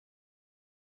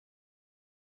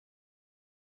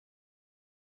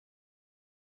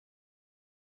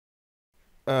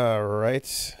All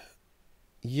right.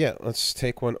 Yeah, let's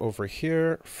take one over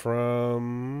here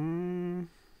from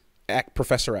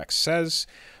Professor X says,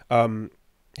 "Hey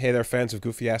there, fans of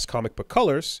goofy ass comic book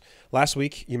colors. Last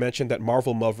week you mentioned that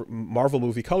Marvel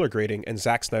movie color grading and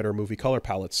Zack Snyder movie color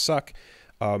palettes suck,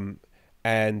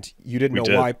 and you didn't We know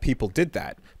did. why people did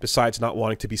that. Besides not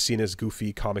wanting to be seen as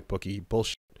goofy comic booky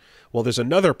bullshit. Well, there's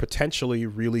another potentially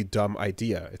really dumb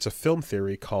idea. It's a film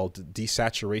theory called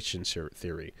desaturation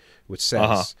theory, which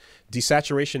Uh-huh. says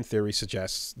desaturation theory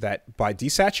suggests that by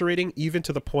desaturating even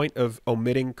to the point of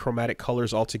omitting chromatic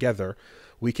colors altogether,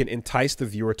 we can entice the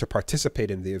viewer to participate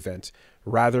in the event,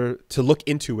 rather to look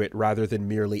into it rather than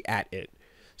merely at it.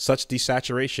 Such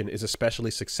desaturation is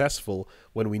especially successful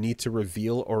when we need to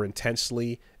reveal or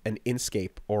intensely an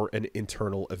inscape or an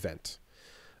internal event.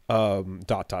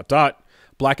 Dot dot dot.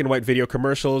 Black and white video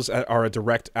commercials are a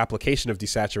direct application of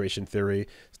desaturation theory.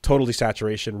 Total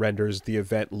desaturation renders the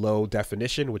event low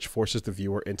definition, which forces the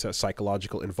viewer into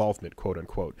psychological involvement, quote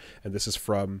unquote. And this is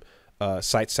from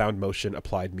Sight, Sound, Motion,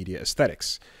 Applied Media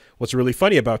Aesthetics. What's really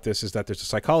funny about this is that there's a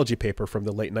psychology paper from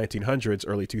the late 1900s,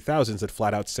 early 2000s that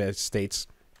flat out states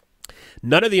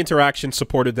none of the interactions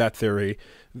supported that theory.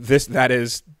 That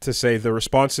is to say, the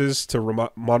responses to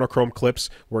monochrome clips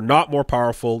were not more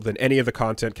powerful than any of the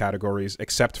content categories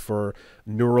except for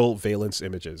neural valence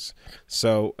images.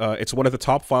 So it's one of the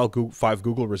top five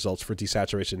Google results for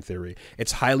desaturation theory.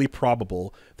 It's highly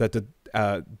probable that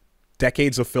the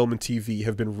decades of film and TV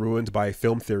have been ruined by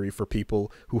film theory for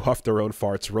people who huffed their own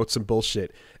farts, wrote some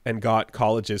bullshit, and got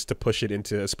colleges to push it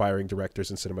into aspiring directors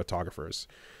and cinematographers.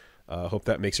 Hope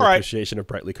that makes your appreciation of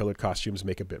brightly colored costumes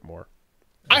make a bit more.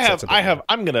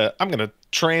 I'm gonna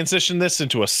transition this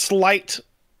into a slight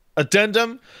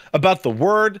addendum about the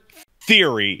word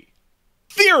theory.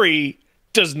 Theory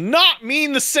does not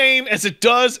mean the same as it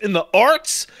does in the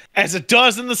arts, as it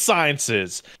does in the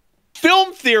sciences.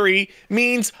 Film theory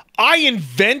means I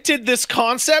invented this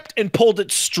concept and pulled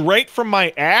it straight from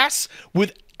my ass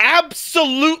with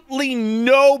absolutely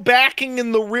no backing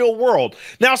in the real world.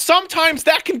 Now, sometimes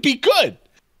that can be good.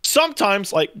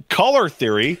 Sometimes, like color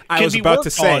theory, can be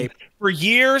worked on for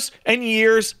years and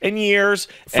years and years.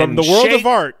 From the world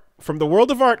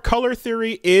of art, color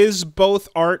theory is both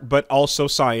art but also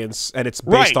science, and it's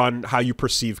based on how you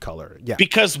perceive color. Yeah.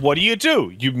 Because what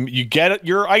do? You get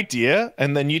your idea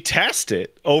and then you test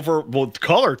it over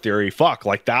color theory. Fuck,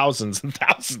 like thousands and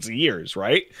thousands of years,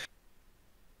 right?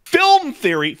 Film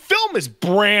theory, film is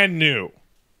brand new.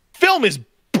 Film is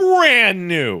brand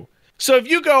new. So if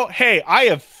you go, hey, I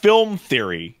have film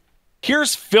theory,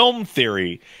 here's film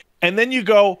theory, and then you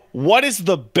go, what is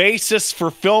the basis for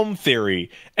film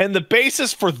theory? And the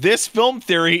basis for this film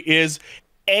theory is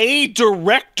a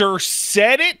director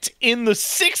said it in the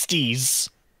 60s.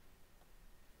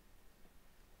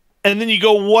 And then you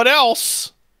go, what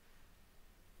else?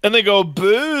 And they go,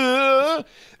 boo.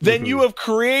 Then you have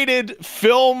created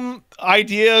film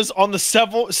ideas on the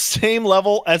same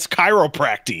level as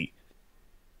chiropractic.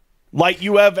 Like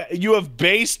you have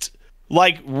based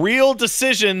like real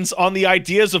decisions on the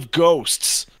ideas of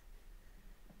ghosts.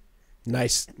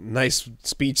 Nice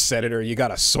speech, Senator. You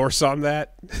got a source on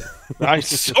that?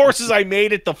 Sources I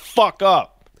made it the fuck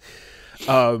up.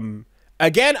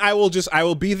 Again, I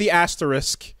will be the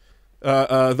asterisk,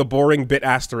 the boring bit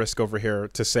asterisk over here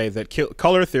to say that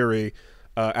color theory,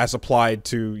 as applied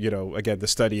to, again, the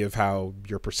study of how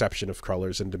your perception of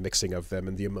colors and the mixing of them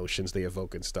and the emotions they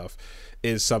evoke and stuff,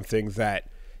 is something that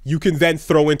you can then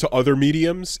throw into other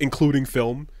mediums, including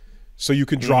film. So you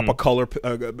can drop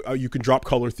you can drop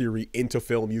color theory into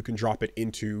film. You can drop it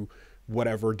into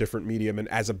whatever different medium, and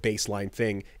as a baseline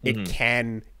thing, it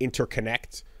can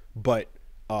interconnect. But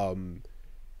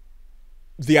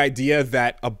the idea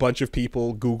that a bunch of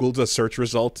people Googled a search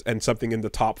result and something in the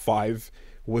top 5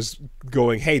 was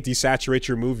going, hey, desaturate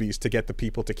your movies to get the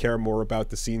people to care more about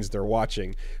the scenes they're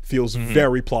watching, feels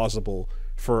very plausible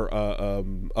for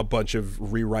a bunch of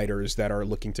rewriters that are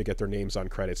looking to get their names on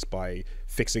credits by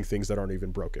fixing things that aren't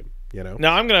even broken.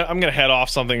 Now I'm gonna head off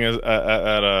something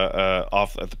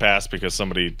off at the pass because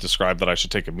somebody described that I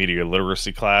should take a media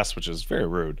literacy class, which is very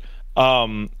rude.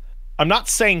 I'm not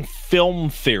saying film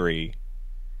theory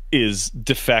is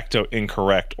de facto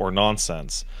incorrect or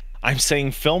nonsense. I'm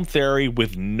saying film theory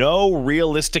with no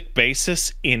realistic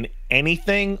basis in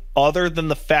anything other than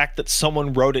the fact that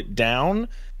someone wrote it down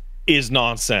is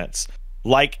nonsense.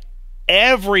 Like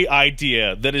every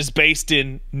idea that is based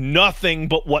in nothing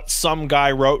but what some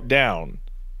guy wrote down.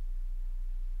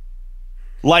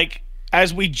 Like,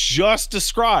 as we just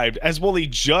described, as Woolie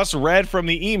just read from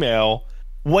the email,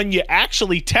 when you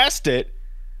actually test it,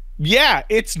 yeah,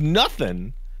 it's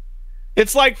nothing.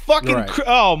 It's like fucking, Right.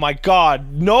 oh my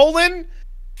God, Nolan,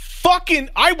 fucking,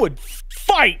 I would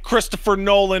fight Christopher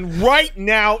Nolan right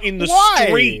now in the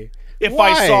street if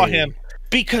I saw him,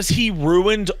 because he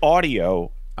ruined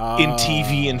audio in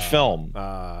TV and film.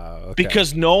 Okay.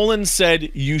 Because Nolan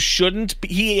said you shouldn't be,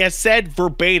 he has said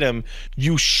verbatim,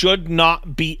 you should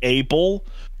not be able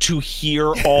to hear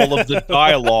all of the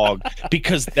dialogue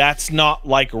because that's not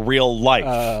like real life.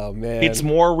 Oh, man. It's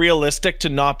more realistic to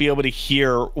not be able to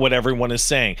hear what everyone is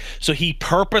saying. So he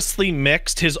purposely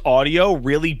mixed his audio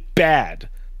really bad.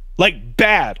 Like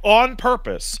bad on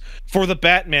purpose for the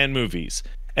Batman movies.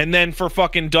 And then for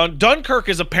fucking Dunkirk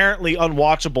is apparently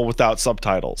unwatchable without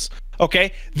subtitles.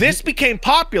 Okay? This became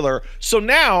popular. So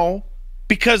now,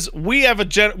 because we are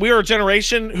a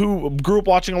generation who grew up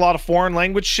watching a lot of foreign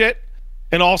language shit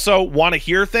and also want to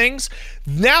hear things,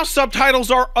 now subtitles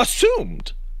are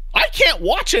assumed. I can't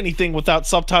watch anything without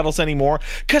subtitles anymore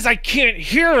because I can't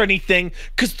hear anything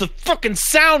because the fucking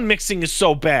sound mixing is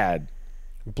so bad.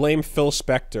 Blame Phil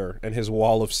Spector and his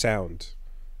wall of sound.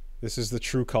 This is the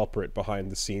true culprit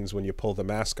behind the scenes when you pull the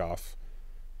mask off.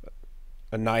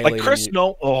 Annihilating like Chris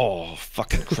Nolan. Oh,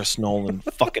 fucking Chris Nolan.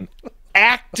 Fucking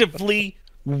actively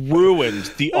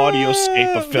ruined the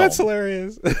audioscape of film. That's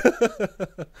hilarious.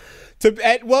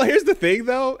 Well, here's the thing,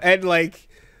 though, and like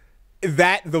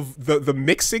that the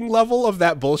mixing level of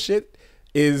that bullshit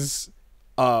is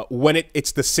when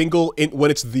it's the single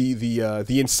when it's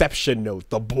the inception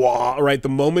note, the blah, right? The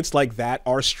moments like that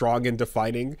are strong and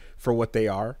defining for what they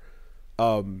are.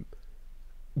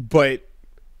 But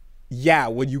yeah,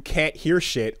 when you can't hear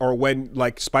shit, or when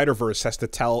like Spider-Verse has to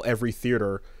tell every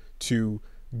theater to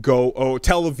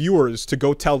tell the viewers to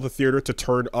go tell the theater to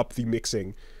turn up the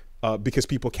mixing because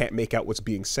people can't make out what's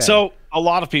being said. So a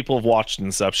lot of people have watched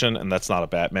Inception, and that's not a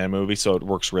Batman movie, so it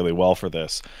works really well for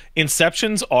this.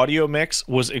 Inception's audio mix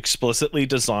was explicitly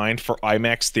designed for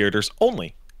IMAX theaters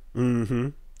only. Mm-hmm.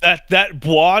 That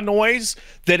blah noise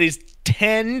that is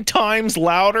 10 times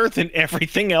louder than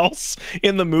everything else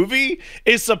in the movie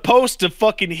is supposed to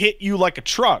fucking hit you like a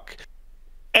truck.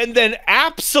 And then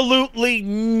absolutely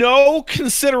no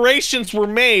considerations were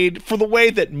made for the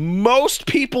way that most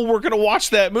people were going to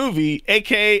watch that movie,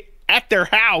 aka at their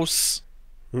house.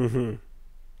 Mm-hmm.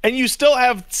 And you still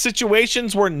have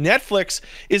situations where Netflix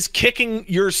is kicking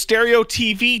your stereo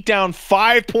TV down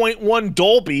 5.1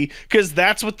 Dolby because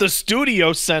that's what the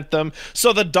studio sent them.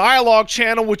 So the dialogue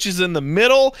channel, which is in the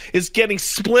middle, is getting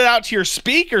split out to your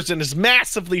speakers and is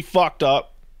massively fucked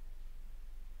up.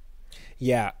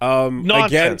 Yeah.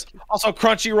 Nonsense. Again, also,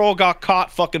 Crunchyroll got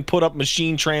caught fucking put up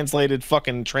machine translated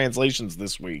fucking translations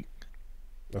this week.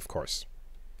 Of course.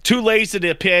 Too lazy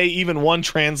to pay even one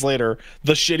translator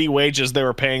the shitty wages they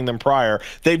were paying them prior.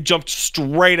 They've jumped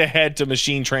straight ahead to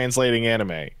machine translating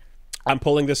anime. I'm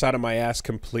pulling this out of my ass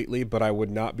completely, but I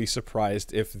would not be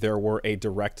surprised if there were a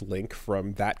direct link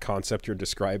from that concept you're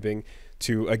describing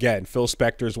to, again, Phil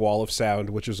Spector's wall of sound,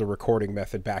 which was a recording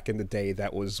method back in the day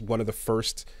that was one of the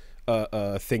first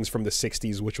things from the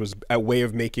 60s, which was a way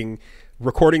of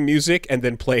recording music and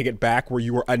then playing it back where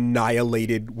you were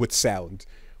annihilated with sound,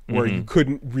 where you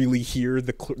couldn't really hear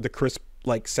the crisp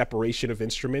like separation of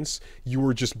instruments. You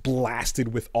were just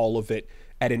blasted with all of it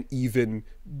at an even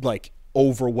like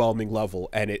overwhelming level,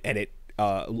 and it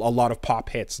a lot of pop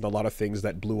hits and a lot of things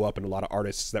that blew up and a lot of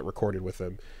artists that recorded with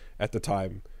them at the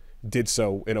time did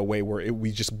so in a way where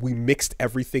we mixed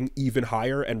everything even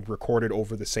higher and recorded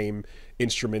over the same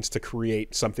instruments to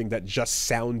create something that just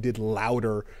sounded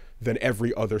louder than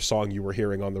every other song you were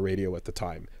hearing on the radio at the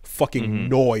time. Fucking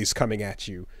noise coming at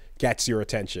you gets your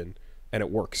attention, and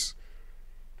it works.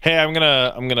 Hey, I'm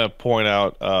gonna point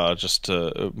out just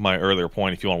to my earlier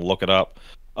point, if you want to look it up.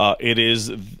 It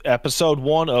is episode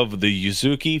 1 of the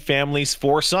Yuzuki family's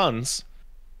 4 sons.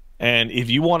 And if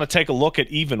you want to take a look at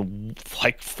even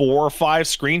like 4 or 5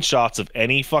 screenshots of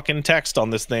any fucking text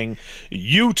on this thing,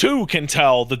 you too can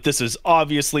tell that this is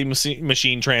obviously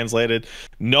machine translated.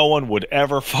 No one would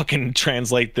ever fucking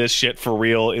translate this shit for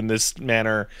real in this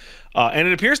manner. And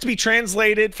it appears to be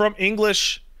translated from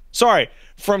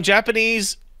from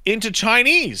Japanese into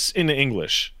Chinese into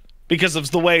English because of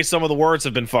the way some of the words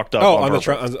have been fucked up. Oh,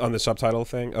 on the subtitle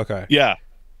thing? Okay. Yeah.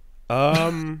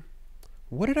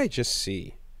 What did I just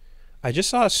see? I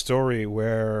just saw a story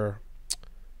where,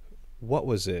 what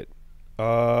was it?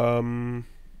 There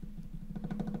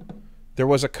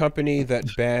was a company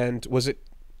that banned, was it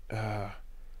not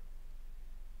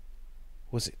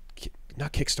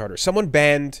Kickstarter? Someone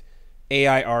banned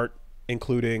AI art,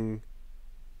 including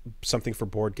something for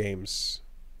board games.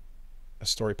 A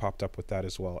story popped up with that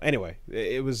as well. Anyway,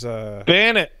 it was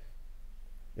ban it.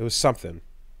 It was something.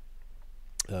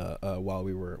 while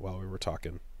we were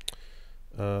talking.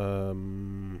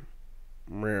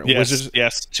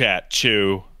 Yes, chat.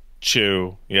 Chew.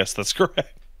 Yes, that's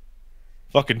correct.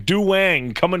 Fucking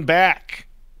Duwang coming back.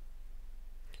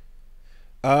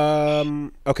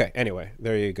 Okay. Anyway,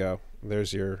 there you go.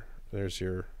 There's your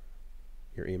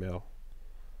email.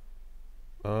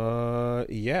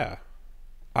 Yeah.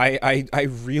 I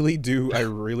really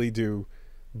do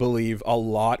believe a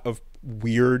lot of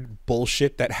weird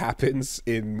bullshit that happens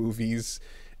in movies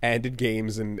and in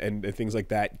games and things like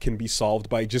that can be solved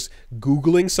by just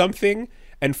Googling something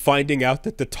and finding out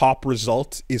that the top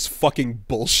result is fucking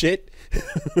bullshit.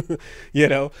 You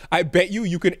know, I bet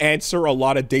you can answer a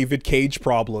lot of David Cage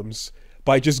problems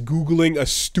by just Googling a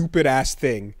stupid ass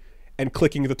thing and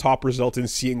clicking the top result and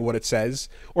seeing what it says.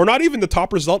 Or not even the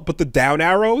top result, but the down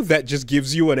arrow that just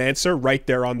gives you an answer right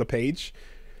there on the page.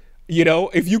 You know,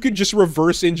 if you can just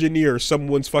reverse engineer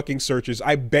someone's fucking searches,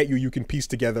 I bet you can piece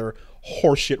together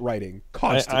horseshit writing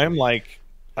constantly.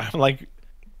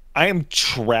 I am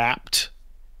trapped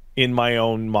in my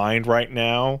own mind right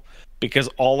now because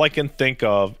all I can think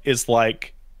of is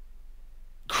like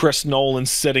Chris Nolan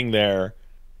sitting there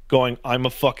going, I'm a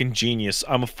fucking genius.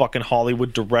 I'm a fucking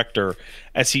Hollywood director,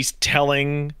 as he's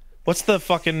telling, what's the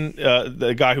fucking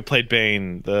the guy who played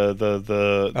Bane, the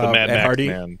Mad Max Hardy?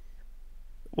 man.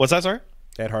 What's that, sorry?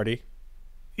 Ed Hardy.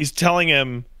 He's telling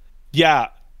him, yeah,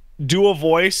 do a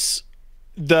voice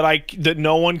that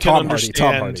no one can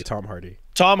understand.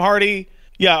 Tom Hardy.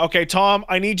 Yeah, okay, Tom,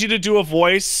 I need you to do a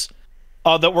voice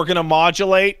that we're going to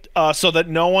modulate so that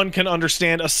no one can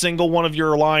understand a single one of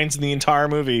your lines in the entire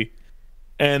movie.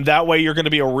 And that way you're going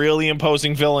to be a really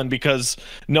imposing villain because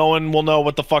no one will know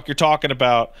what the fuck you're talking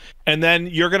about. And then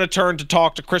you're going to turn to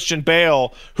talk to Christian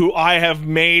Bale, who I have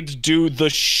made do the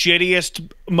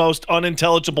shittiest, most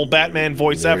unintelligible Batman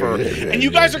voice ever. And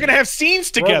you guys are going to have scenes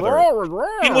together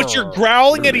in which you're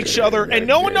growling at each other and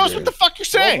no one knows what the fuck you're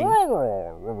saying.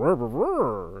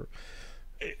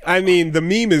 I mean, the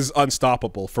meme is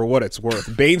unstoppable for what it's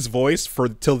worth. Bane's voice for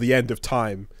till the end of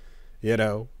time. You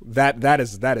know, that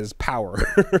is power.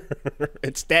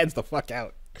 It stands the fuck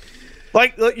out.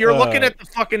 Like you're looking at the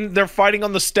fucking, they're fighting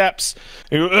on the steps.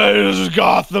 This is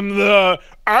Gotham.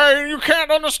 You can't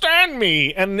understand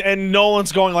me. And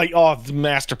Nolan's going like, oh, the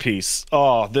masterpiece.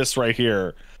 Oh, this right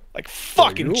here. Like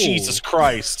fucking Jesus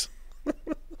Christ.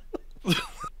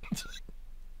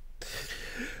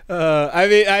 I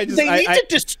mean, they need to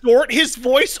distort his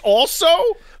voice also.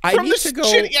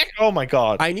 Oh my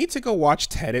god! I need to go watch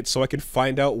Tenet so I can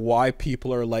find out why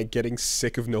people are like getting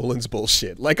sick of Nolan's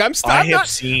bullshit. Like I'm not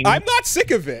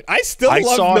sick of it. I still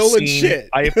love Nolan's shit.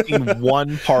 I have seen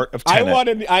one part of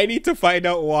Tenet. I need to find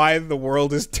out why the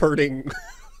world is turning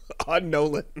on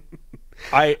Nolan.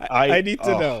 I need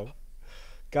to know.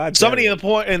 God. Somebody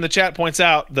in the chat points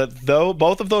out that though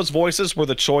both of those voices were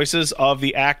the choices of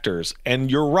the actors, and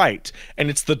you're right.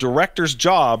 And it's the director's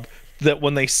job that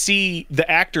when they see the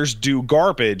actors do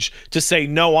garbage to say,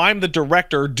 no, I'm the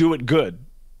director, do it good.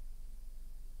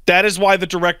 That is why the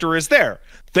director is there.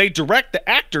 They direct the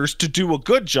actors to do a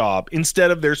good job instead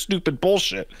of their stupid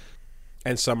bullshit.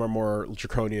 And some are more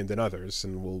draconian than others.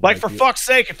 And will like for fuck's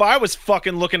sake, if I was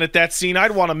fucking looking at that scene,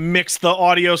 I'd want to mix the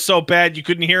audio so bad you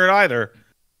couldn't hear it either.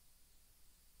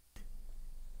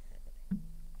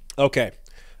 Okay.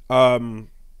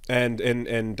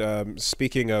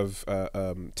 Speaking of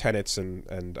tenets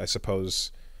and I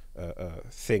suppose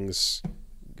things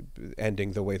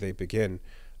ending the way they begin,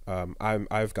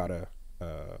 I've got to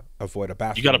avoid a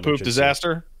bathroom. You got a poop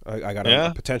disaster? I got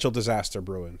a potential disaster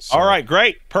brewing. So. All right,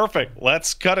 great, perfect.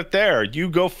 Let's cut it there. You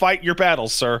go fight your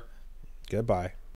battles, sir. Goodbye.